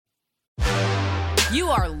You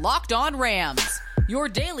are Locked On Rams, your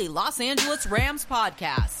daily Los Angeles Rams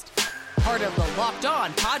podcast. Part of the Locked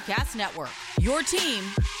On Podcast Network, your team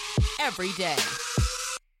every day.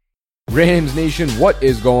 Rams Nation, what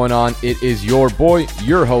is going on? It is your boy,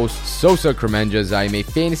 your host, Sosa Kremenjas. I am a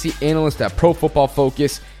fantasy analyst at Pro Football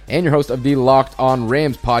Focus and your host of the Locked On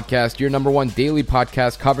Rams podcast, your number one daily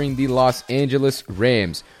podcast covering the Los Angeles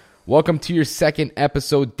Rams. Welcome to your second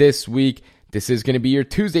episode this week. This is going to be your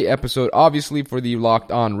Tuesday episode, obviously, for the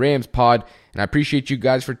Locked On Rams pod, and I appreciate you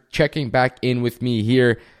guys for checking back in with me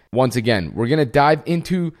here. Once again, we're going to dive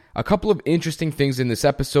into a couple of interesting things in this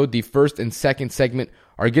episode. The first and second segment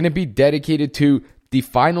are going to be dedicated to the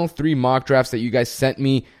final three mock drafts that you guys sent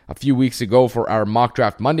me a few weeks ago for our Mock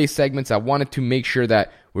Draft Monday segments. I wanted to make sure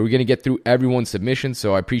that we were going to get through everyone's submissions,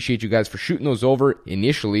 so I appreciate you guys for shooting those over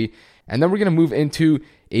initially. And then we're going to move into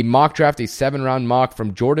a mock draft, a 7-round mock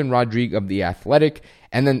from Jordan Rodrigue of The Athletic.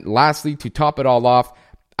 And then lastly, to top it all off,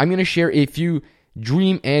 I'm going to share a few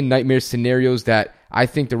dream and nightmare scenarios that I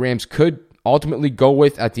think the Rams could ultimately go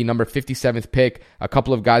with at the number 57th pick. A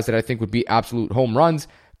couple of guys that I think would be absolute home runs.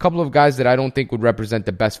 A couple of guys that I don't think would represent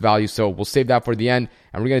the best value. So we'll save that for the end.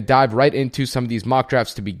 And we're going to dive right into some of these mock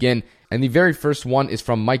drafts to begin. And the very first one is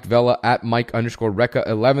from Mike Vella at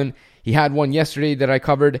Mike_Recca11. He had one yesterday that I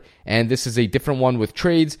covered, and this is a different one with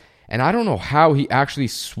trades. And I don't know how he actually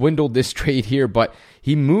swindled this trade here, but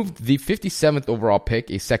he moved the 57th overall pick,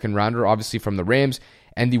 a second rounder, obviously from the Rams,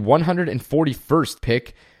 and the 141st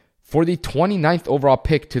pick for the 29th overall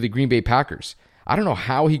pick to the Green Bay Packers. I don't know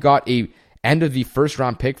how he got a end of the first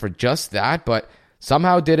round pick for just that, but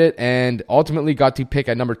somehow did it and ultimately got to pick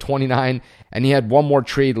at number 29. And he had one more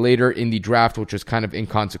trade later in the draft, which was kind of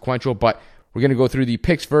inconsequential, but we're going to go through the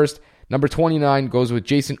picks first. Number 29 goes with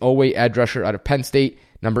Jayson Oweh, edge rusher out of Penn State.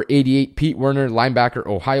 Number 88, Pete Werner, linebacker,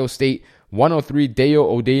 Ohio State. 103,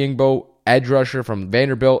 Dayo Odeyingbo, edge rusher from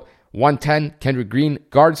Vanderbilt. 110, Kendrick Green,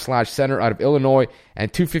 guard/center out of Illinois.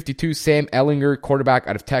 And 252, Sam Ehlinger, quarterback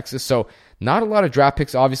out of Texas. So not a lot of draft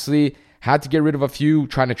picks, obviously. Had to get rid of a few,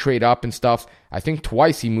 trying to trade up and stuff. I think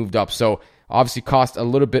twice he moved up, so obviously cost a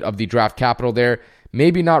little bit of the draft capital there.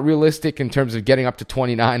 Maybe not realistic in terms of getting up to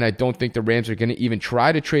 29. I don't think the Rams are going to even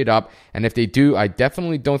try to trade up. And if they do, I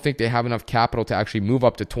definitely don't think they have enough capital to actually move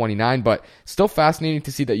up to 29. But still fascinating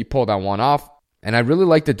to see that you pulled that one off. And I really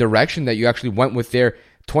like the direction that you actually went with there.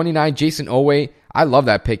 29, Jayson Oweh. I love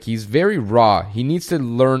that pick. He's very raw. He needs to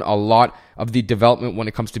learn a lot of the development when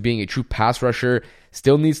it comes to being a true pass rusher.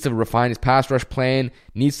 Still needs to refine his pass rush plan.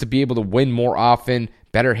 Needs to be able to win more often.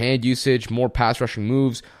 Better hand usage. More pass rushing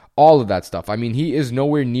moves. All of that stuff. I mean, he is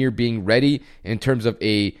nowhere near being ready in terms of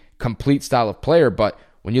a complete style of player, but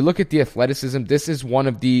when you look at the athleticism, this is one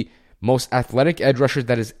of the most athletic edge rushers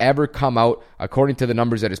that has ever come out, according to the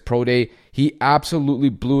numbers at his pro day. He absolutely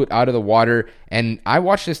blew it out of the water, and I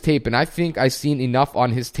watched this tape, and I think I've seen enough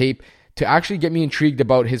on his tape to actually get me intrigued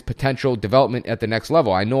about his potential development at the next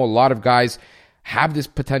level. I know a lot of guys have this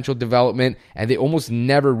potential development, and they almost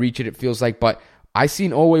never reach it, it feels like, but I've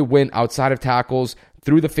seen Oweh win outside of tackles,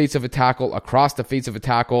 through the face of a tackle, across the face of a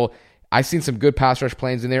tackle. I've seen some good pass rush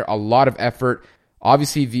plans in there, a lot of effort.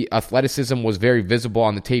 Obviously, the athleticism was very visible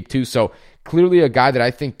on the tape too, so clearly a guy that I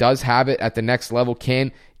think does have it at the next level,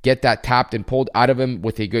 can get that tapped and pulled out of him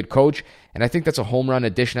with a good coach, and I think that's a home run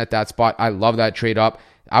addition at that spot. I love that trade up.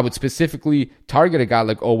 I would specifically target a guy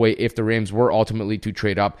like Oweh if the Rams were ultimately to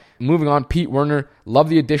trade up. Moving on, Pete Werner. Love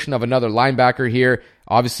the addition of another linebacker here.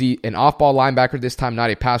 Obviously, an off-ball linebacker this time, not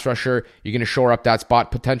a pass rusher. You're going to shore up that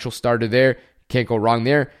spot. Potential starter there. Can't go wrong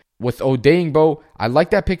there. With Odeyingbo, I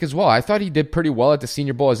like that pick as well. I thought he did pretty well at the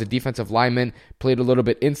Senior Bowl as a defensive lineman. Played a little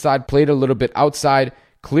bit inside, played a little bit outside.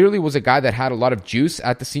 Clearly was a guy that had a lot of juice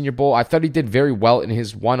at the Senior Bowl. I thought he did very well in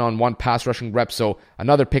his one-on-one pass rushing reps, so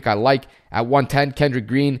another pick I like. At 110, Kendrick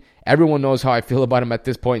Green. Everyone knows how I feel about him at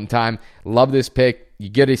this point in time. Love this pick. You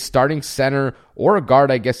get a starting center or a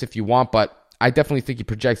guard, I guess, if you want, but I definitely think he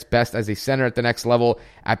projects best as a center at the next level.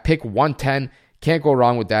 At pick 110, can't go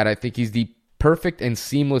wrong with that. I think he's the perfect and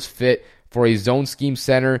seamless fit for a zone scheme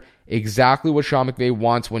center. Exactly what Sean McVay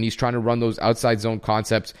wants when he's trying to run those outside zone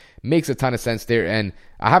concepts. Makes a ton of sense there. And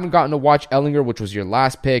I haven't gotten to watch Ehlinger, which was your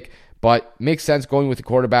last pick, but makes sense going with the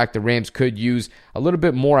quarterback. The Rams could use a little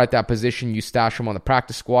bit more at that position. You stash him on the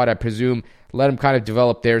practice squad, I presume. Let him kind of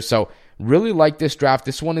develop there. So really like this draft.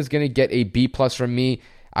 This one is going to get a B+ from me.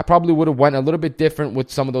 I probably would have went a little bit different with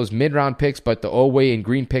some of those mid-round picks, but the Oweh and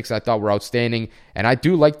Green picks I thought were outstanding. And I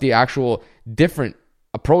do like the actual different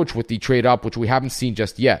approach with the trade up, which we haven't seen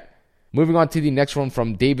just yet. Moving on to the next one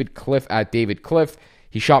from David Cliff at David Cliff.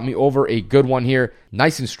 He shot me over a good one here.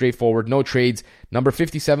 Nice and straightforward, no trades. Number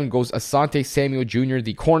 57 goes Asante Samuel Jr.,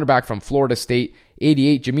 the cornerback from Florida State.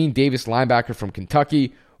 88, Jamin Davis, linebacker from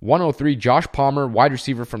Kentucky. 103, Josh Palmer, wide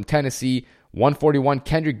receiver from Tennessee. 141,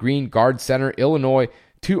 Kendrick Green, guard center, Illinois.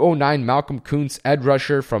 209, Malcolm Kuntz, edge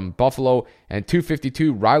rusher from Buffalo. And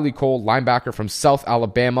 252, Riley Cole, linebacker from South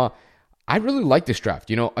Alabama. I really like this draft.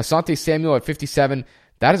 Asante Samuel at 57,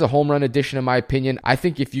 that is a home run addition in my opinion. I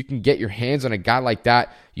think if you can get your hands on a guy like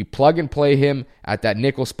that, you plug and play him at that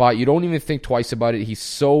nickel spot. You don't even think twice about it. He's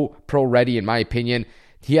so pro ready in my opinion.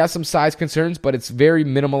 He has some size concerns, but it's very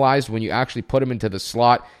minimalized when you actually put him into the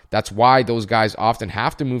slot. That's why those guys often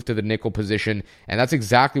have to move to the nickel position, and that's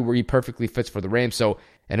exactly where he perfectly fits for the Rams. So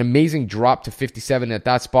an amazing drop to 57 at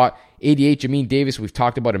that spot. 88, Jamin Davis, we've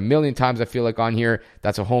talked about a million times, I feel like, on here.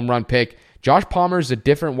 That's a home run pick. Josh Palmer is a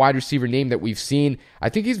different wide receiver name that we've seen. I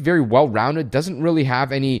think he's very well-rounded, doesn't really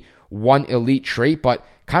have any one elite trait, but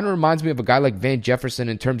kind of reminds me of a guy like Van Jefferson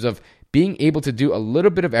in terms of being able to do a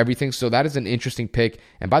little bit of everything, so that is an interesting pick.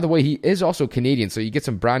 And by the way, he is also Canadian, so you get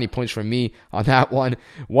some brownie points from me on that one.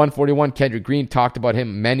 141, Kendrick Green, talked about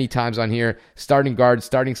him many times on here. Starting guard,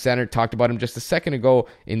 starting center, talked about him just a second ago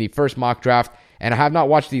in the first mock draft. And I have not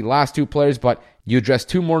watched the last two players, but you address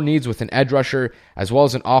two more needs with an edge rusher as well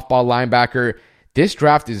as an off-ball linebacker. This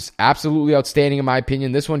draft is absolutely outstanding in my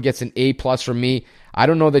opinion. This one gets an A+ from me. I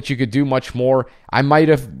don't know that you could do much more. I might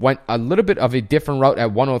have went a little bit of a different route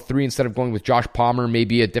at 103 instead of going with Josh Palmer,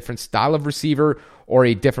 maybe a different style of receiver or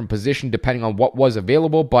a different position depending on what was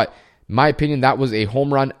available. But in my opinion, that was a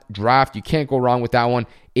home run draft. You can't go wrong with that one.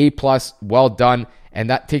 A+, well done. And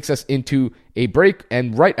that takes us into a break.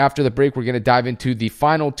 And right after the break, we're going to dive into the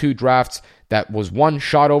final two drafts. That was one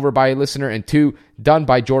shot over by a listener and two done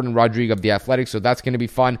by Jordan Rodriguez of The Athletic. So that's going to be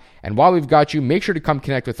fun. And while we've got you, make sure to come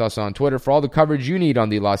connect with us on Twitter for all the coverage you need on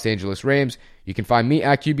the Los Angeles Rams. You can find me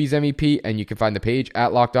at QB's MEP, and you can find the page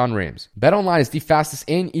at Locked On Rams. BetOnline is the fastest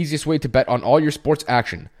and easiest way to bet on all your sports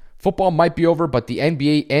action. Football might be over, but the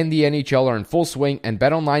NBA and the NHL are in full swing, and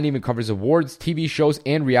BetOnline even covers awards, TV shows,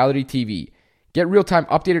 and reality TV. Get real-time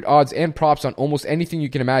updated odds and props on almost anything you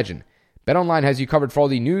can imagine. BetOnline has you covered for all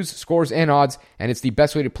the news, scores, and odds, and it's the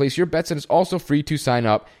best way to place your bets, and it's also free to sign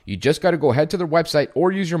up. You just got to go head to their website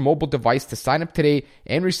or use your mobile device to sign up today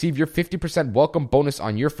and receive your 50% welcome bonus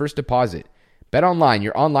on your first deposit. BetOnline,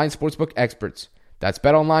 your online sportsbook experts. That's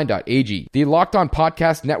betonline.ag. The Locked On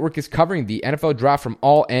Podcast Network is covering the NFL Draft from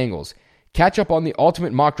all angles. Catch up on the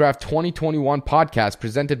Ultimate Mock Draft 2021 podcast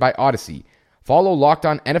presented by Odyssey. Follow Locked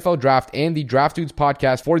On NFL Draft and the Draft Dudes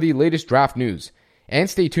podcast for the latest draft news. And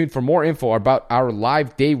stay tuned for more info about our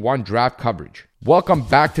live Day 1 draft coverage. Welcome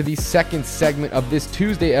back to the second segment of this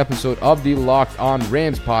Tuesday episode of the Locked On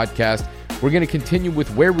Rams podcast. We're going to continue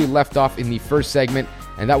with where we left off in the first segment,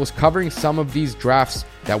 and that was covering some of these drafts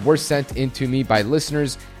that were sent in to me by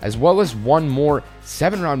listeners, as well as one more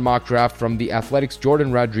 7-round mock draft from The Athletic's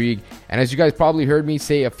Jordan Rodriguez. And as you guys probably heard me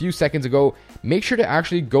say a few seconds ago, make sure to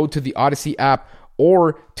actually go to the Odyssey app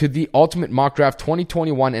or to the Ultimate Mock Draft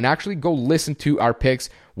 2021 and actually go listen to our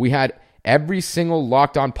picks. We had every single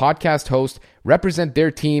Locked On podcast host represent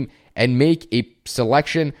their team and make a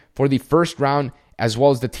selection for the first round, as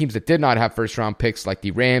well as the teams that did not have first round picks like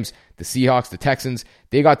the Rams, the Seahawks, the Texans.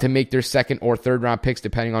 They got to make their second or third round picks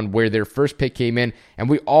depending on where their first pick came in. And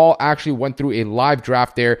we all actually went through a live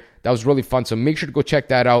draft there. That was really fun. So make sure to go check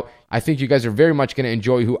that out. I think you guys are very much going to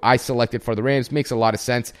enjoy who I selected for the Rams. Makes a lot of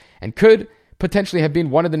sense and could potentially have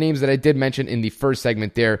been one of the names that I did mention in the first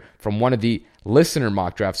segment there from one of the listener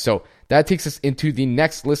mock drafts. So that takes us into the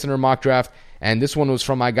next listener mock draft. And this one was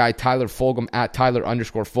from my guy Tyler Fulgham at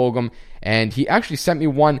Tyler_Fulgham. And he actually sent me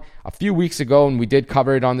one a few weeks ago, and we did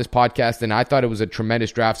cover it on this podcast, and I thought it was a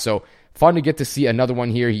tremendous draft. So fun to get to see another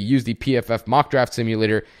one here. He used the PFF mock draft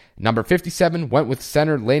simulator. Number 57 went with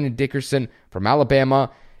center Landon Dickerson from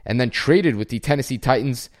Alabama, and then traded with the Tennessee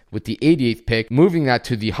Titans with the 88th pick, moving that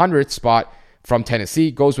to the 100th spot from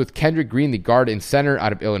Tennessee. Goes with Kendrick Green, the guard and center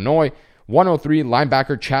out of Illinois. 103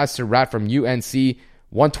 linebacker Chaz Surratt from UNC.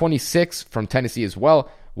 126 from Tennessee as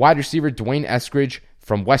well. Wide receiver Dwayne Eskridge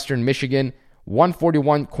from Western Michigan.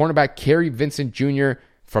 141 cornerback Kerry Vincent Jr.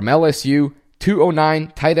 from LSU.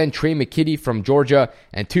 209 tight end Trey McKitty from Georgia.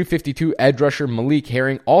 And 252 edge rusher Malik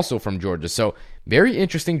Herring, also from Georgia. So very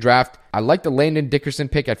interesting draft. I like the Landon Dickerson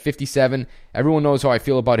pick at 57. Everyone knows how I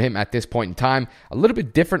feel about him at this point in time. A little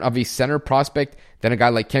bit different of a center prospect than a guy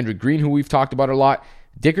like Kendrick Green, who we've talked about a lot.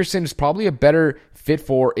 Dickerson is probably a better fit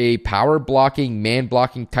for a power blocking, man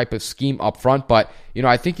blocking type of scheme up front, but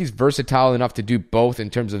I think he's versatile enough to do both in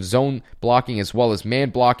terms of zone blocking as well as man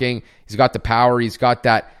blocking. He's got the power, he's got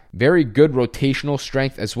that very good rotational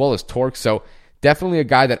strength as well as torque, so definitely a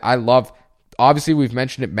guy that I love Obviously, we've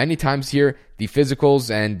mentioned it many times here. The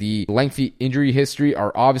physicals and the lengthy injury history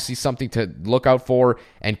are obviously something to look out for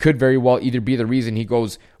and could very well either be the reason he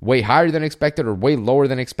goes way higher than expected or way lower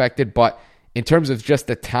than expected. But in terms of just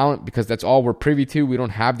the talent, because that's all we're privy to, we don't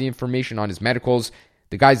have the information on his medicals.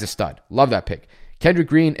 The guy's a stud. Love that pick. Kendrick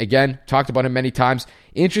Green, again, talked about him many times.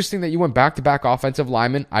 Interesting that you went back-to-back offensive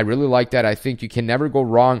linemen. I really like that. I think you can never go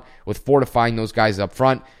wrong with fortifying those guys up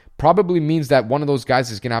front. Probably means that one of those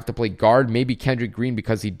guys is going to have to play guard, maybe Kendrick Green,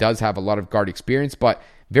 because he does have a lot of guard experience, but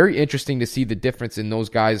very interesting to see the difference in those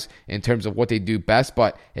guys in terms of what they do best.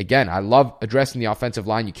 But again, I love addressing the offensive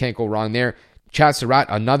line. You can't go wrong there. Chad Surratt,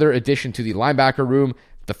 another addition to the linebacker room.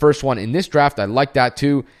 The first one in this draft, I like that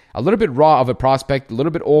too. A little bit raw of a prospect, a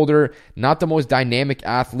little bit older, not the most dynamic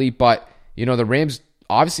athlete, but the Rams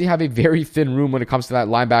obviously have a very thin room when it comes to that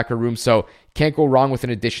linebacker room, so can't go wrong with an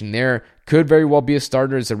addition there. Could very well be a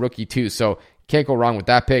starter as a rookie too, so can't go wrong with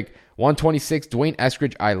that pick. 126, Dwayne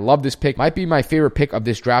Eskridge. I love this pick. Might be my favorite pick of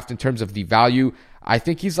this draft in terms of the value. I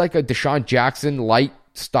think he's like a Deshaun Jackson light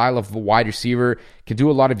style of a wide receiver, can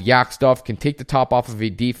do a lot of yak stuff, can take the top off of a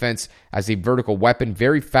defense as a vertical weapon,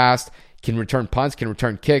 very fast, can return punts, can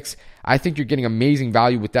return kicks. I think you're getting amazing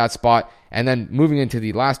value with that spot. And then moving into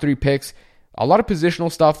the last three picks, a lot of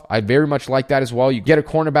positional stuff. I very much like that as well. You get a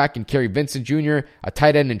cornerback in Kerry Vincent Jr., a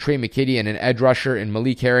tight end in Trey McKitty, and an edge rusher in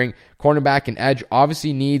Malik Herring. Cornerback and edge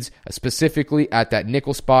obviously needs, specifically at that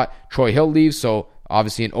nickel spot, Troy Hill leaves, so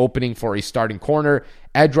obviously an opening for a starting corner.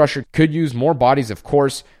 Edge rusher could use more bodies, of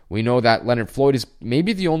course. We know that Leonard Floyd is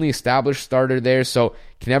maybe the only established starter there, so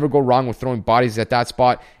can never go wrong with throwing bodies at that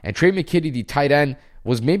spot. And Trey McKitty, the tight end,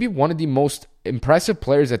 was maybe one of the most impressive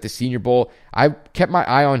players at the Senior Bowl. I kept my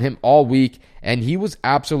eye on him all week, and he was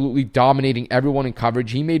absolutely dominating everyone in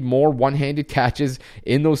coverage. He made more one-handed catches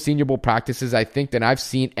in those Senior Bowl practices, I think, than I've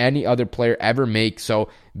seen any other player ever make. So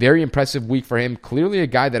very impressive week for him. Clearly a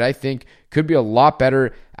guy that I think could be a lot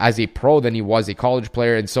better as a pro than he was a college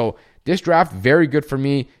player. And so this draft, very good for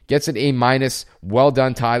me. Gets an A-. Well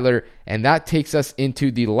done, Tyler. And that takes us into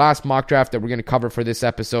the last mock draft that we're going to cover for this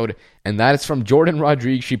episode. And that is from Jordan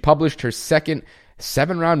Rodriguez. She published her second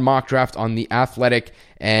 7-round mock draft on The Athletic.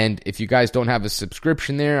 And if you guys don't have a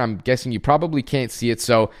subscription there, I'm guessing you probably can't see it.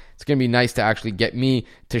 So it's going to be nice to actually get me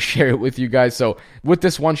to share it with you guys. So with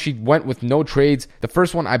this one, she went with no trades. The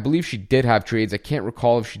first one, I believe she did have trades. I can't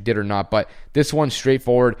recall if she did or not. But this one's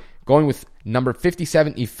straightforward. Going with number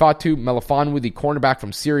 57, Ifeatu Melifonwu, the cornerback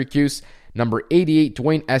from Syracuse. Number 88,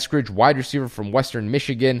 Dwayne Eskridge, wide receiver from Western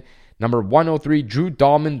Michigan. Number 103, Drew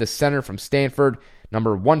Dahlman, the center from Stanford.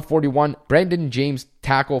 Number 141, Brandon James,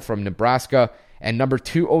 tackle from Nebraska. And number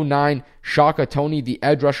 209, Shaka Toney, the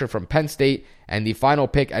edge rusher from Penn State. And the final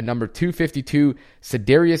pick at number 252,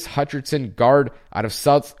 Cedarius Hutchinson, guard out of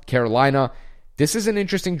South Carolina. This is an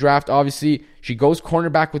interesting draft, obviously. She goes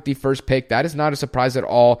cornerback with the first pick. That is not a surprise at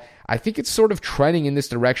all. I think it's sort of trending in this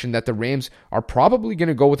direction that the Rams are probably going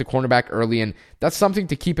to go with a cornerback early, and that's something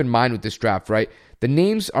to keep in mind with this draft, right? The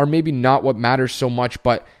names are maybe not what matters so much,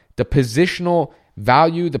 but the positional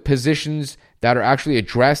value, the positions that are actually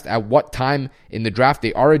addressed at what time in the draft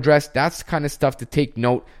they are addressed, that's kind of stuff to take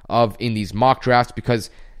note of in these mock drafts, because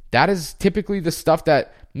that is typically the stuff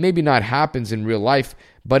that maybe not happens in real life,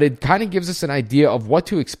 but it kind of gives us an idea of what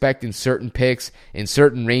to expect in certain picks, in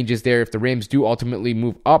certain ranges there. If the Rams do ultimately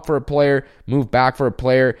move up for a player, move back for a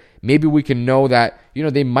player, maybe we can know that,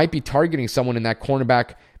 they might be targeting someone in that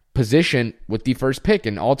cornerback position with the first pick.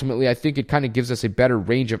 And ultimately, I think it kind of gives us a better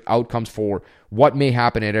range of outcomes for what may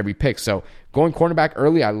happen at every pick. So going cornerback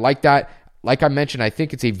early, I like that. Like I mentioned, I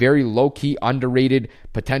think it's a very low-key, underrated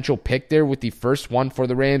potential pick there with the first one for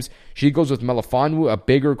the Rams. She goes with Melifonwu, a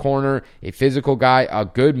bigger corner, a physical guy, a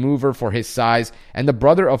good mover for his size, and the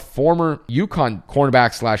brother of former UConn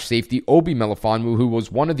cornerback / safety Obi Melifonwu, who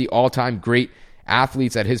was one of the all-time great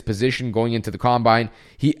athletes at his position going into the combine.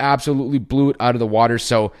 He absolutely blew it out of the water,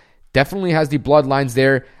 so definitely has the bloodlines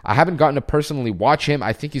there. I haven't gotten to personally watch him.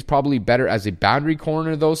 I think he's probably better as a boundary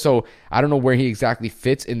corner, though, so I don't know where he exactly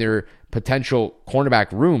fits in their potential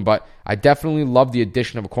cornerback room, but I definitely love the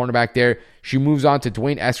addition of a cornerback there. She moves on to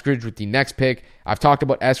Dwayne Eskridge with the next pick. I've talked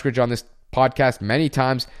about Eskridge on this podcast many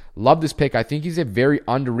times. Love this pick. I think he's a very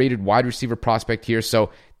underrated wide receiver prospect here, so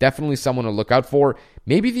definitely someone to look out for.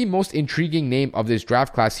 Maybe the most intriguing name of this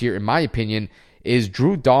draft class here, in my opinion, is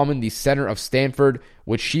Drew Dahlman, the center of Stanford,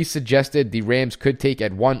 which she suggested the Rams could take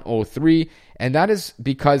at 103, and that is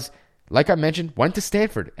because like I mentioned, went to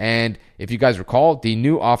Stanford. And if you guys recall, the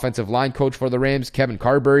new offensive line coach for the Rams, Kevin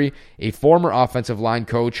Carberry, a former offensive line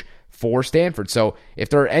coach for Stanford. So if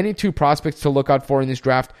there are any two prospects to look out for in this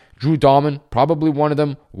draft, Drew Dahlman, probably one of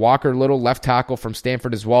them. Walker Little, left tackle from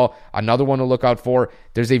Stanford as well, another one to look out for.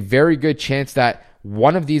 There's a very good chance that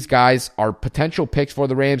one of these guys are potential picks for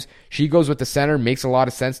the Rams. She goes with the center. Makes a lot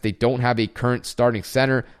of sense. They don't have a current starting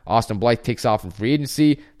center. Austin Blythe takes off in free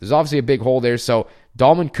agency. There's obviously a big hole there. So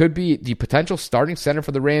Dahlman could be the potential starting center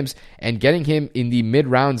for the Rams, and getting him in the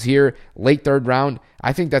mid-rounds here, late third round,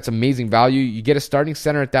 I think that's amazing value. You get a starting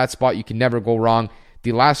center at that spot, you can never go wrong.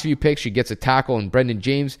 The last few picks, she gets a tackle in Brendan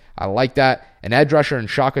James. I like that. An edge rusher in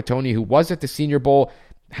Shaka Toney, who was at the Senior Bowl,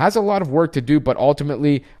 has a lot of work to do, but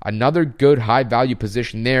ultimately another good high-value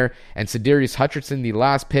position there. And Sadarius Hutchinson, the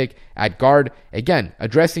last pick at guard. Again,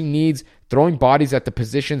 addressing needs, throwing bodies at the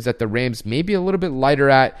positions that the Rams may be a little bit lighter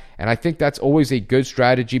at. And I think that's always a good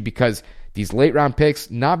strategy because these late-round picks,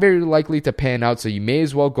 not very likely to pan out, so you may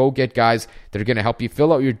as well go get guys that are going to help you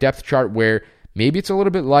fill out your depth chart where maybe it's a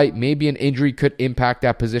little bit light. Maybe an injury could impact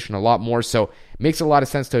that position a lot more. So it makes a lot of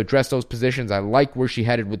sense to address those positions. I like where she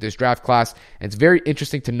headed with this draft class. And it's very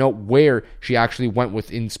interesting to note where she actually went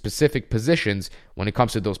within specific positions when it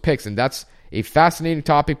comes to those picks. And that's a fascinating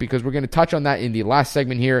topic because we're going to touch on that in the last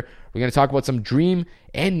segment here. We're going to talk about some dream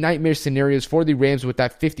and nightmare scenarios for the Rams with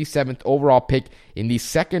that 57th overall pick in the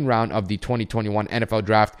second round of the 2021 NFL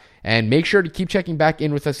Draft. And make sure to keep checking back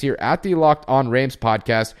in with us here at the Locked On Rams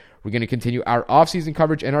podcast. We're going to continue our offseason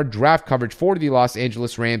coverage and our draft coverage for the Los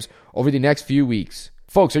Angeles Rams over the next few weeks.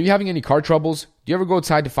 Folks, are you having any car troubles? Do you ever go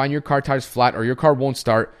outside to find your car tires flat or your car won't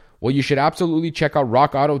start? Well, you should absolutely check out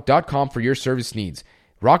rockauto.com for your service needs.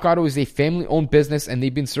 Rock Auto is a family-owned business, and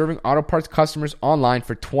they've been serving auto parts customers online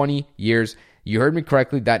for 20 years. You heard me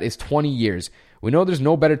correctly, that is 20 years. We know there's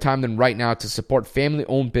no better time than right now to support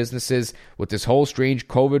family-owned businesses with this whole strange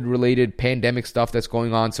COVID-related pandemic stuff that's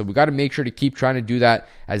going on. So we got to make sure to keep trying to do that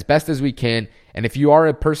as best as we can. And if you are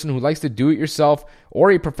a person who likes to do it yourself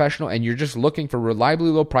or a professional and you're just looking for reliably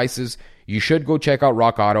low prices, you should go check out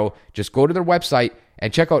Rock Auto. Just go to their website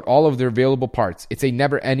and check out all of their available parts. It's a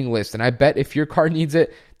never-ending list, and I bet if your car needs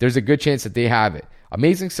it, there's a good chance that they have it.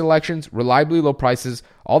 Amazing selections, reliably low prices,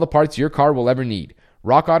 all the parts your car will ever need.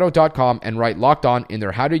 RockAuto.com and write Locked On in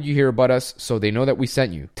their How Did You Hear About Us so they know that we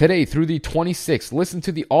sent you. Today through the 26th, listen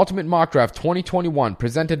to the Ultimate Mock Draft 2021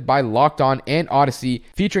 presented by Locked On and Odyssey,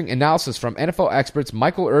 featuring analysis from NFL experts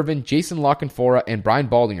Michael Irvin, Jason Lockenfora, and Brian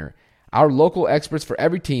Baldinger. Our local experts for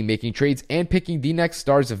every team making trades and picking the next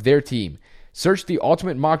stars of their team. Search the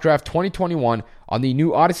Ultimate Mock Draft 2021 on the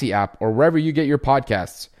new Odyssey app or wherever you get your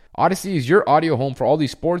podcasts. Odyssey is your audio home for all the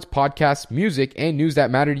sports, podcasts, music, and news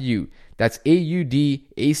that matter to you. That's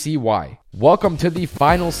AUDACY. Welcome to the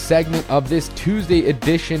final segment of this Tuesday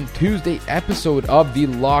episode of the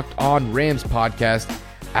Locked On Rams podcast.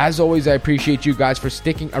 As always, I appreciate you guys for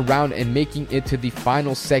sticking around and making it to the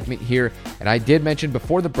final segment here. And I did mention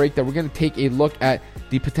before the break that we're going to take a look at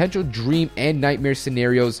the potential dream and nightmare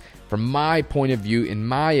scenarios from my point of view. In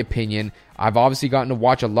my opinion, I've obviously gotten to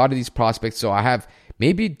watch a lot of these prospects, so I have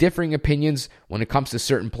maybe differing opinions when it comes to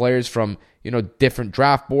certain players from, different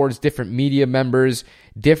draft boards, different media members,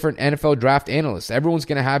 different NFL draft analysts. Everyone's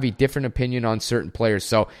going to have a different opinion on certain players.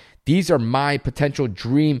 So these are my potential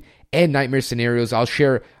dream and nightmare scenarios. I'll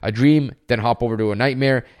share a dream, then hop over to a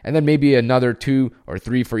nightmare, and then maybe another 2 or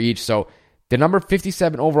 3 for each. So the number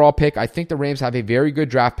 57 overall pick, I think the Rams have a very good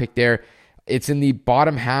draft pick there. It's in the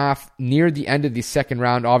bottom half, near the end of the second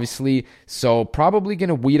round, obviously. So probably going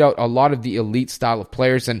to weed out a lot of the elite style of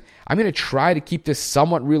players. And I'm going to try to keep this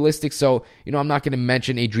somewhat realistic. So, I'm not going to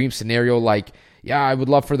mention a dream scenario like, I would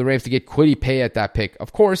love for the Rams to get Kwity Paye at that pick.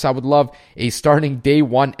 Of course, I would love a starting day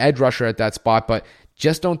one edge rusher at that spot, but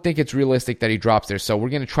just don't think it's realistic that he drops there. So we're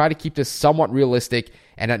going to try to keep this somewhat realistic.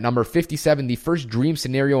 And at number 57, the first dream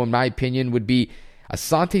scenario, in my opinion, would be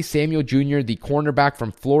Asante Samuel Jr., the cornerback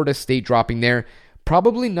from Florida State, dropping there.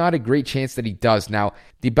 Probably not a great chance that he does. Now,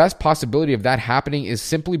 the best possibility of that happening is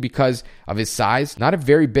simply because of his size. Not a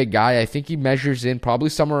very big guy. I think he measures in probably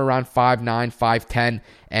somewhere around 5'9", 5'10",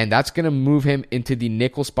 and that's going to move him into the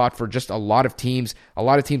nickel spot for just a lot of teams. A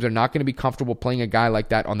lot of teams are not going to be comfortable playing a guy like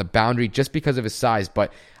that on the boundary just because of his size,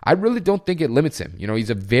 but I really don't think it limits him.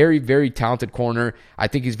 He's a very, very talented corner. I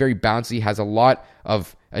think he's very bouncy, has a lot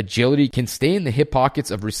of agility, can stay in the hip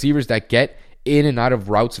pockets of receivers that get in and out of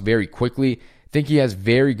routes very quickly. Think he has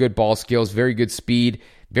very good ball skills, very good speed,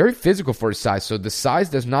 very physical for his size. So the size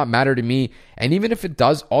does not matter to me. And even if it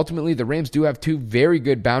does, ultimately the Rams do have 2 very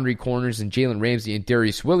good boundary corners in Jalen Ramsey and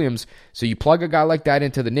Darius Williams. So you plug a guy like that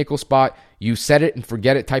into the nickel spot, you set it and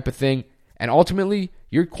forget it type of thing. And ultimately,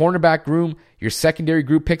 your cornerback room, your secondary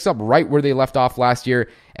group picks up right where they left off last year.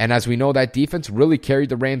 And as we know, that defense really carried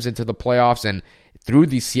the Rams into the playoffs, and through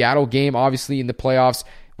the Seattle game, obviously in the playoffs,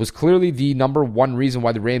 was clearly the number one reason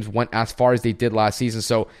why the Rams went as far as they did last season.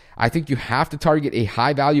 So I think you have to target a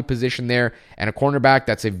high value position there, and a cornerback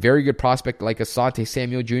that's a very good prospect like Asante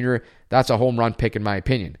Samuel Jr., that's a home run pick in my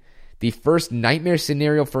opinion. The first nightmare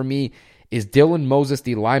scenario for me is Dylan Moses,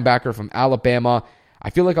 the linebacker from Alabama. I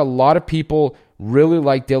feel like a lot of people really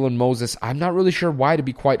like Dylan Moses. I'm not really sure why, to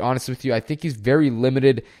be quite honest with you. I think he's very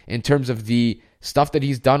limited in terms of the stuff that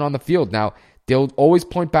he's done on the field. Now, they'll always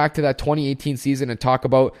point back to that 2018 season and talk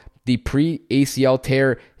about the pre-ACL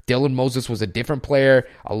tear. Dylan Moses was a different player,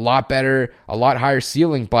 a lot better, a lot higher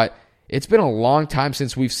ceiling, but it's been a long time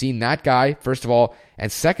since we've seen that guy, first of all.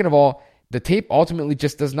 And second of all, the tape ultimately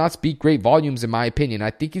just does not speak great volumes in my opinion.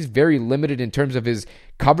 I think he's very limited in terms of his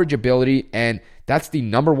coverage ability, and that's the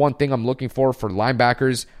number one thing I'm looking for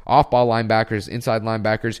linebackers, off-ball linebackers, inside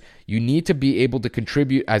linebackers. You need to be able to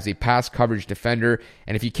contribute as a pass coverage defender,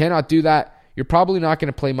 and if you cannot do that, you're probably not going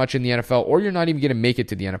to play much in the NFL, or you're not even going to make it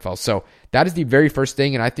to the NFL. So that is the very first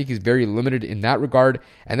thing, and I think he's very limited in that regard.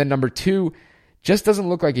 And then number two, just doesn't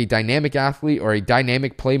look like a dynamic athlete or a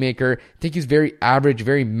dynamic playmaker. I think he's very average,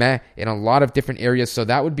 very meh in a lot of different areas. So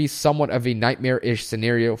that would be somewhat of a nightmare-ish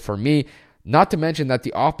scenario for me. Not to mention that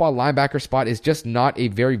the off-ball linebacker spot is just not a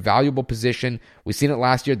very valuable position. We've seen it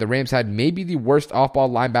last year. The Rams had maybe the worst off-ball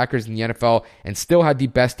linebackers in the NFL and still had the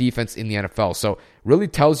best defense in the NFL. So really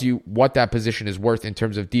tells you what that position is worth in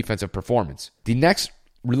terms of defensive performance. The next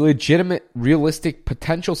legitimate, realistic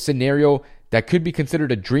potential scenario that could be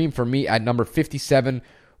considered a dream for me at number 57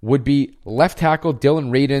 would be left tackle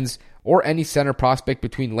Dillon Radunz or any center prospect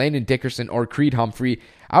between Landon Dickerson or Creed Humphrey.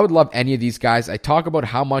 I would love any of these guys. I talk about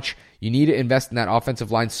how much you need to invest in that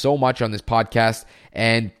offensive line so much on this podcast,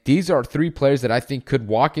 and these are three players that I think could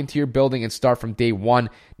walk into your building and start from day one.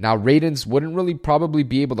 Now, Radunz wouldn't really probably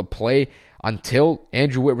be able to play until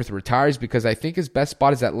Andrew Whitworth retires, because I think his best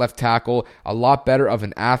spot is at left tackle, a lot better of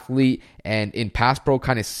an athlete, and in pass pro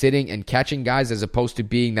kind of sitting and catching guys as opposed to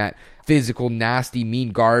being that physical, nasty, mean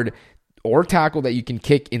guard or tackle that you can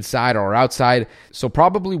kick inside or outside. So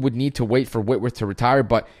probably would need to wait for Whitworth to retire,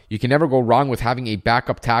 but you can never go wrong with having a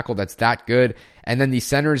backup tackle that's that good. And then the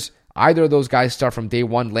centers, either of those guys start from day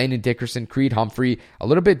one. Landon Dickerson, Creed Humphrey, a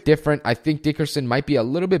little bit different. I think Dickerson might be a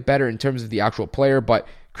little bit better in terms of the actual player, but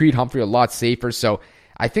Creed Humphrey a lot safer. So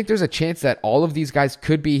I think there's a chance that all of these guys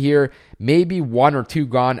could be here. Maybe one or two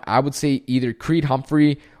gone. I would say either Creed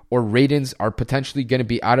Humphrey or Radunz are potentially going to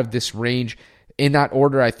be out of this range. In that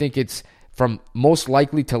order, I think it's from most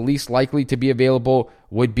likely to least likely to be available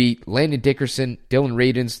would be Landon Dickerson, Dillon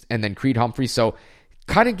Radunz, and then Creed Humphrey. So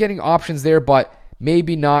kind of getting options there, but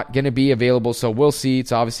maybe not going to be available. So we'll see.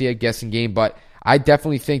 It's obviously a guessing game, but I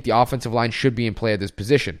definitely think the offensive line should be in play at this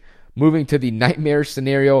position. Moving to the nightmare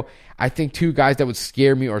scenario, I think two guys that would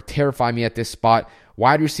scare me or terrify me at this spot,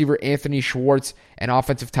 wide receiver Anthony Schwartz and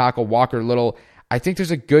offensive tackle Walker Little. I think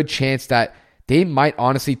there's a good chance that they might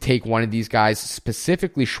honestly take one of these guys,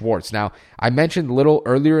 specifically Schwartz. Now, I mentioned Little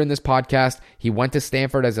earlier in this podcast. He went to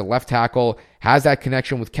Stanford as a left tackle, has that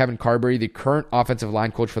connection with Kevin Carberry, the current offensive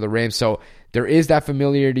line coach for the Rams. So there is that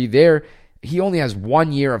familiarity there. He only has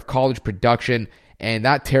 1 year of college production, and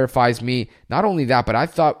that terrifies me. Not only that, but I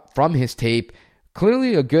thought from his tape,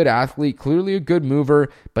 clearly a good athlete, clearly a good mover,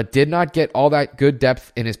 but did not get all that good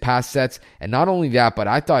depth in his pass sets. And not only that, but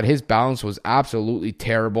I thought his balance was absolutely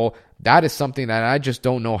terrible. That is something that I just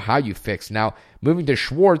don't know how you fix. Now, moving to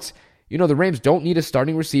Schwartz, the Rams don't need a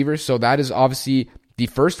starting receiver, so that is obviously the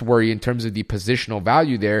first worry in terms of the positional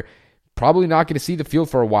value there. Probably not going to see the field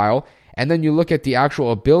for a while. And then you look at the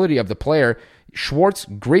actual ability of the player. Schwartz,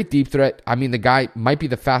 great deep threat. I mean, the guy might be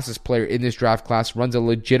the fastest player in this draft class, runs a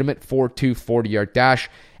legitimate 4.2 40-yard dash,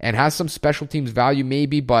 and has some special teams value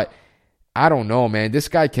maybe, but I don't know, man. This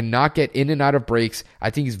guy cannot get in and out of breaks.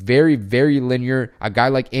 I think he's very, very linear. A guy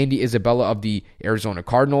like Andy Isabella of the Arizona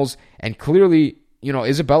Cardinals, and clearly,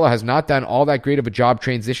 Isabella has not done all that great of a job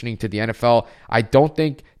transitioning to the NFL. I don't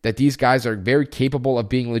think that these guys are very capable of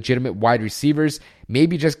being legitimate wide receivers.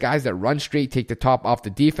 Maybe just guys that run straight, take the top off the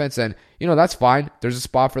defense, and, that's fine. There's a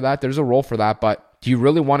spot for that. There's a role for that, but do you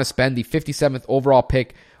really want to spend the 57th overall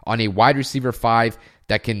pick on a wide receiver 5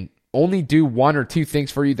 that can only do one or two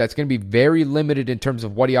things for you, that's going to be very limited in terms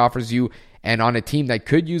of what he offers you, and on a team that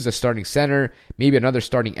could use a starting center, maybe another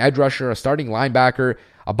starting edge rusher, a starting linebacker,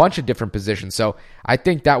 a bunch of different positions. So I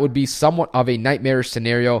think that would be somewhat of a nightmarish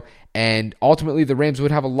scenario, and ultimately the Rams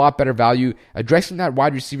would have a lot better value addressing that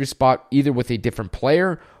wide receiver spot either with a different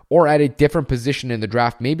player or at a different position in the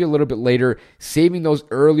draft, maybe a little bit later, saving those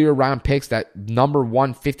earlier round picks, that number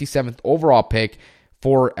 157th overall pick,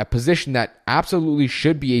 for a position that absolutely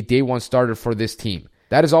should be a day one starter for this team.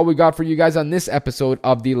 That is all we got for you guys on this episode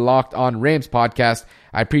of the Locked On Rams podcast.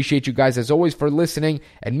 I appreciate you guys as always for listening,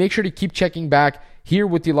 and make sure to keep checking back here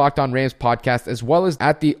with the Locked On Rams podcast, as well as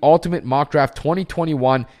at the Ultimate Mock Draft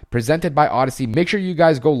 2021 presented by Odyssey. Make sure you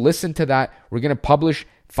guys go listen to that. We're going to publish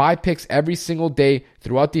 5 picks every single day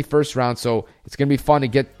throughout the first round, so it's going to be fun to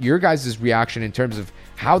get your guys' reaction in terms of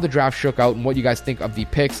how the draft shook out and what you guys think of the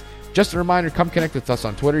picks. Just a reminder, come connect with us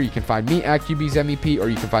on Twitter. You can find me at QBsMEP, or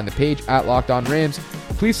you can find the page at Locked On Rams.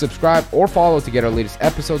 Please subscribe or follow to get our latest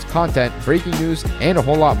episodes, content, breaking news, and a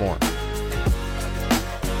whole lot more.